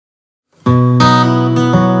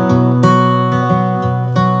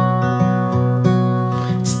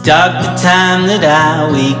dark the time that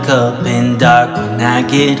I wake up, and dark when I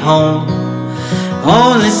get home.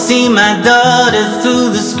 Only see my daughter through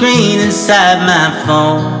the screen inside my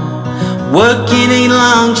phone. Working 8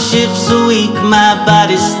 long shifts a week, my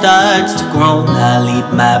body starts to groan. I'll eat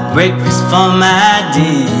my breakfast for my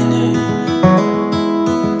dinner,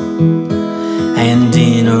 and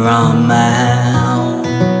dinner on my own.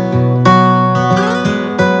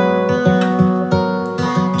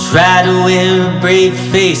 Try to wear a brave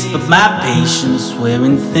face, but my patience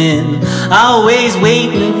wearing thin. Always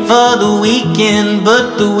waiting for the weekend,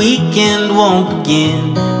 but the weekend won't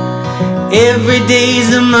begin. Every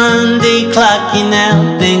day's a Monday, clocking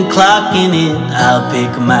out, then clocking in. I'll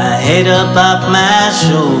pick my head up off my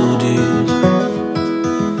shoulders,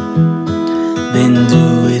 then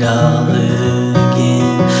do it all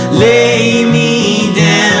again. Lay me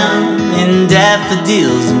down in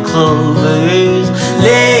daffodils and clovers.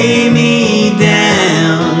 Lay me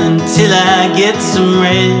down until I get some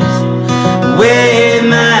rest. Wear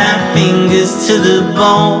my fingers to the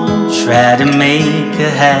bone, try to make a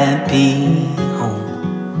happy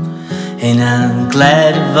home. And I'm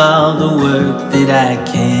glad of all the work that I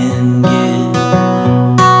can get.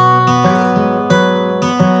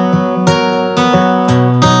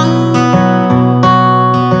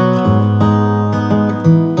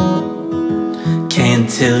 Can't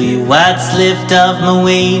tell you what's left of my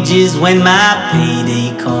wages when my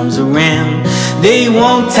payday comes around. They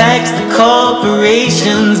won't tax the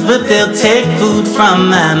corporations, but they'll take food from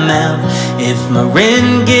my mouth. If my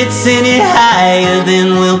rent gets any higher,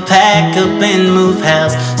 then we'll pack up and move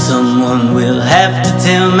house. Someone will have to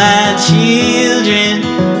tell my children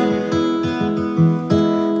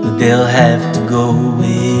that they'll have to go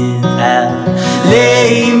without.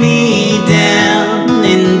 Lay me down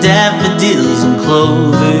in daffodils and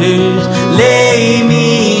clovers. Lay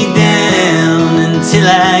me down until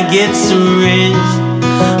I get some rest.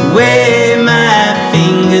 Wear my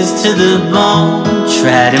fingers to the bone,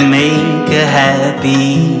 try to make a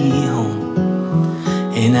happy home.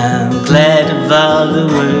 And I'm glad of all the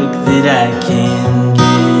work that I can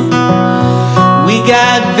get. We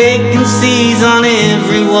got vacancies on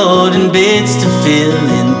every ward and beds to fill.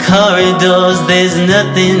 In corridors there's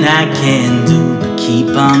nothing I can do but keep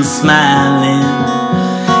on smiling.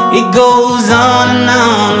 It goes on and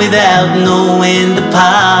on without knowing. The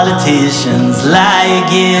politicians lie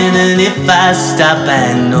again, and if I stop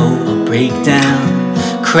I know I'll break down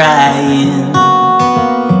crying.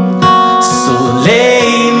 So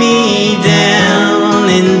lay me down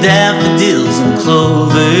in daffodils and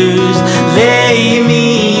clovers. Lay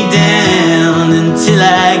me down until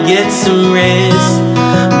I get some rest.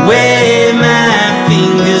 Wear my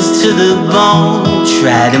fingers to the bone,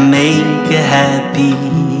 try to make a happy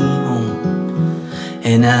home.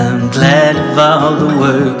 And I'm glad of all the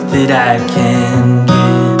work that I can get.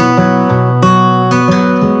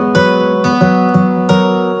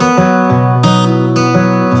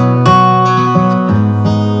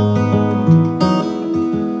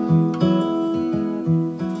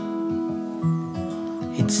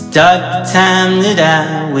 It's dark the time that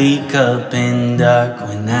I wake up, and dark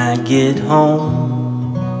when I get home.